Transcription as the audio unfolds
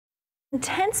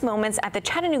Intense moments at the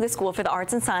Chattanooga School for the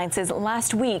Arts and Sciences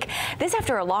last week. This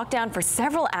after a lockdown for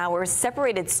several hours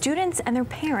separated students and their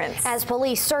parents. As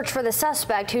police searched for the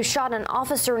suspect who shot an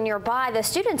officer nearby, the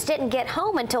students didn't get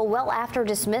home until well after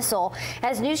dismissal.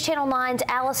 As News Channel 9's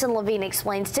Allison Levine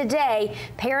explains today,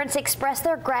 parents expressed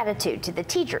their gratitude to the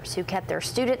teachers who kept their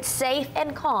students safe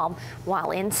and calm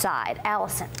while inside.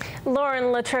 Allison. Lauren,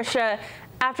 Latricia.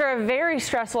 After a very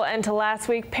stressful end to last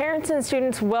week, parents and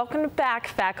students welcomed back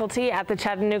faculty at the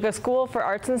Chattanooga School for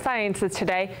Arts and Sciences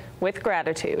today with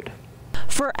gratitude.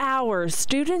 For hours,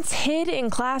 students hid in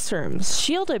classrooms,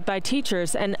 shielded by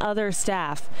teachers and other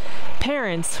staff.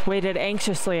 Parents waited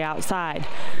anxiously outside.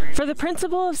 For the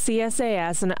principal of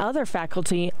CSAS and other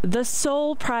faculty, the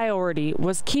sole priority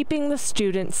was keeping the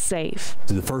students safe.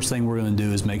 The first thing we're going to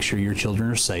do is make sure your children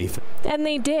are safe. And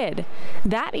they did.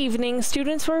 That evening,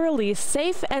 students were released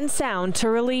safe and sound to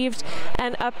relieved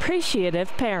and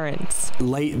appreciative parents.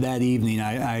 Late that evening,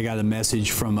 I got a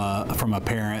message from a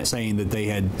parent saying that they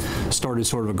had started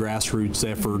sort of a grassroots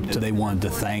effort. They wanted to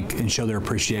thank and show their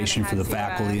appreciation for the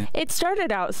faculty. It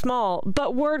started out small,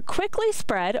 but word quickly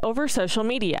spread over social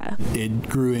media. It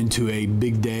grew into a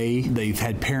big day. They've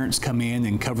had parents come in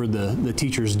and cover the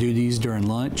teachers' duties during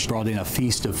lunch, brought in a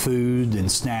feast of food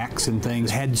and snacks and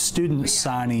things. Had students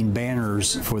signing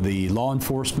banners for the law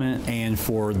enforcement and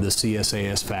for the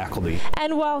CSAS faculty.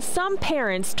 And while some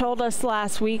parents told us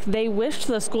last week they wished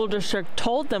the school district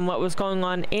told them what was going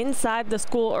on inside the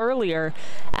school earlier,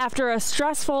 after a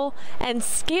stressful and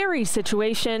scary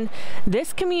situation,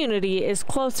 this community is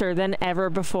closer than ever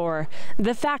before.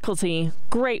 The faculty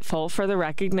grateful for the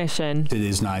recognition. It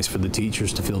is nice for the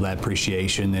teachers to feel that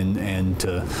appreciation and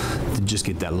to just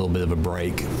get that little bit of a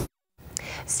break.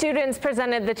 Students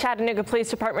presented the Chattanooga Police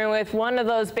Department with one of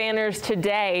those banners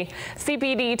today.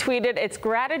 CPD tweeted its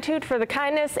gratitude for the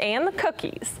kindness and the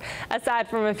cookies. Aside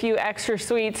from a few extra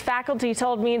sweets, faculty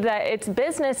told me that it's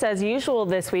business as usual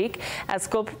this week as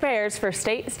school prepares for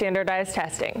state standardized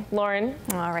testing. Lauren.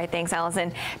 All right, thanks,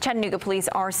 Allison. Chattanooga Police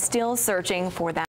are still searching for that